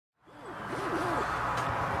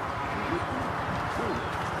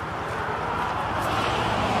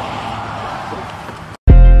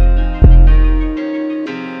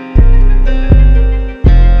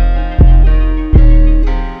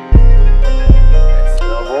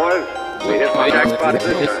Yo,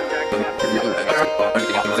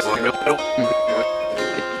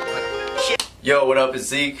 what up? It's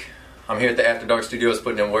Zeke. I'm here at the After Dark Studios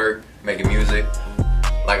putting in work, making music,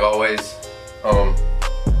 like always. You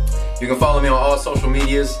can follow me on all social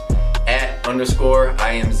medias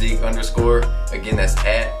 @_IamZeke_. Again, that's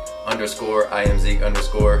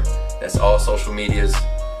 @_IamZeke_. That's all social medias.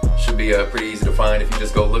 Should be pretty easy to find if you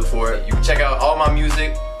just go look for it. You can check out all my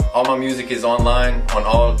music. All my music is online on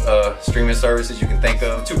all streaming services you can think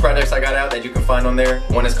of. 2 projects I got out that you can find on there.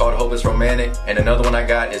 One is called Hopeless Romantic, and another one I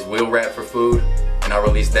got is Will Rap for Food, and I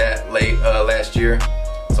released that late last year.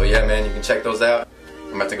 So yeah, man, you can check those out.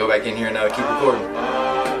 I'm about to go back in here and keep recording.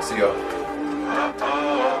 See y'all.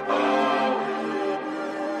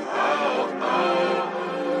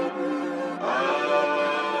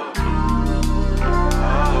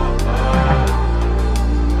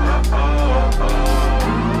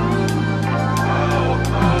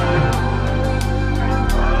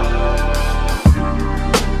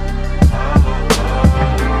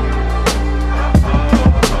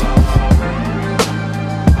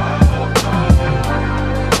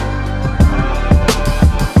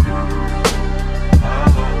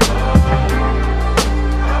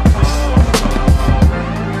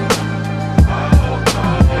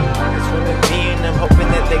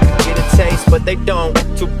 But they don't,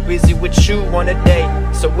 too busy with you on a date.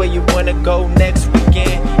 So where you wanna go next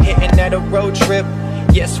weekend? Hitting at a road trip?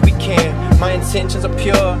 Yes we can, my intentions are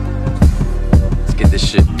pure. Let's get this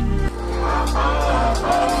shit. You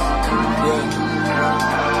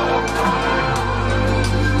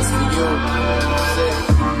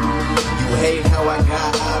hate how I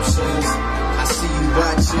got options. I see you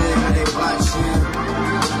watching, how they watching.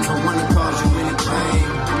 Don't wanna cause you anything.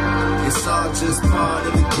 It's all just part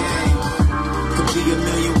of the game. Could be a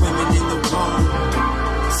million women in the room.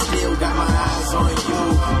 Still got my eyes on you.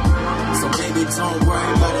 So baby, don't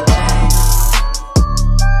worry about a thing.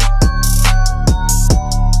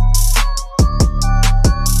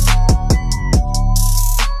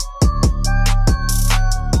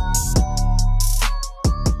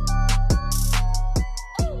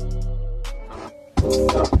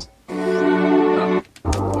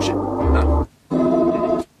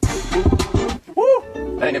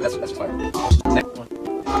 That's fire. Next one.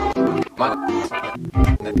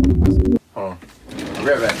 Hold on. I'll be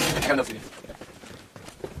right back. I got enough for you.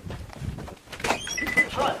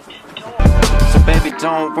 So baby,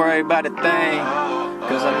 don't worry about a thing,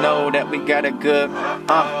 cause I know that we got a good,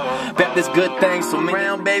 bet this good thing, so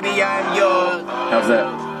around baby, I'm yours. How's that?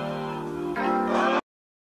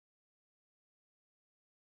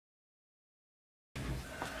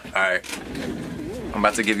 Alright. I'm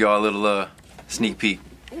about to give y'all a little sneak peek.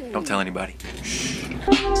 Don't tell anybody. Shh.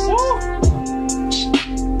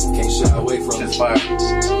 Can't shy away from this fire.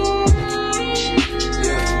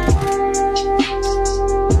 Yeah.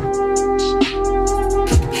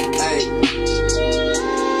 Hey.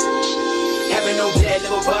 Having no dad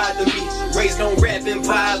never bothered me. Raised on rap in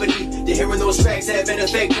poverty. The hearing those tracks have an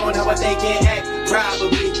effect on how I think and act.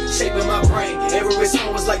 Probably shaping my brain. Every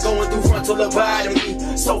song was like going through frontal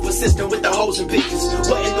lobotomy. So persistent with the hoes and bitches.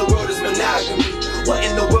 What in the world is monogamy? What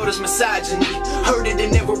in the world is misogyny? Heard it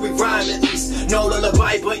in every rhyme at least. No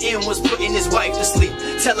lullaby, but M was putting his wife to sleep,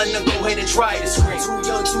 telling her go ahead and try to scream. Too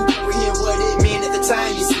young to comprehend what it meant at the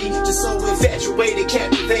time, you see. Just so infatuated,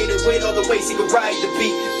 captivated with all the ways he could ride the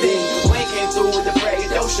beat. Then Wayne came through with the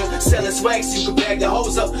braggadocio, selling swags, you could bag the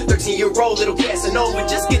hoes up. 13-year-old little Casanova,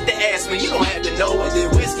 just get the ass, man, you don't have to know it.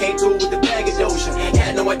 Then Wiz came through with the braggadocio.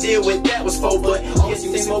 Had no idea what that was for, but guess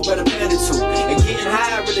you think more about a pen or two. And getting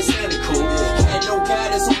high really sounded cool. Had no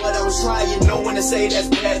guidance on what I was trying, no one to say that's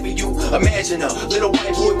bad for you. Imagine a little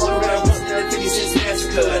white boy walking around listening to 50 Cent's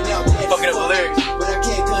massacre. Now fucking up the lyrics. but I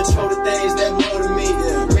can't control the things that motor me.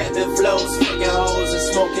 Rapping flows, fucking hoes, and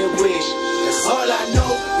smoking weed. That's all I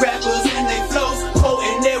know. Rappers and they flows,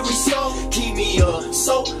 quoting every song. Keep me up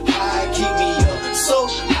so high, keep me up so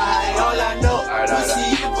high. All I know, All right.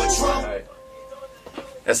 pussy and Patron.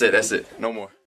 That's it. No more.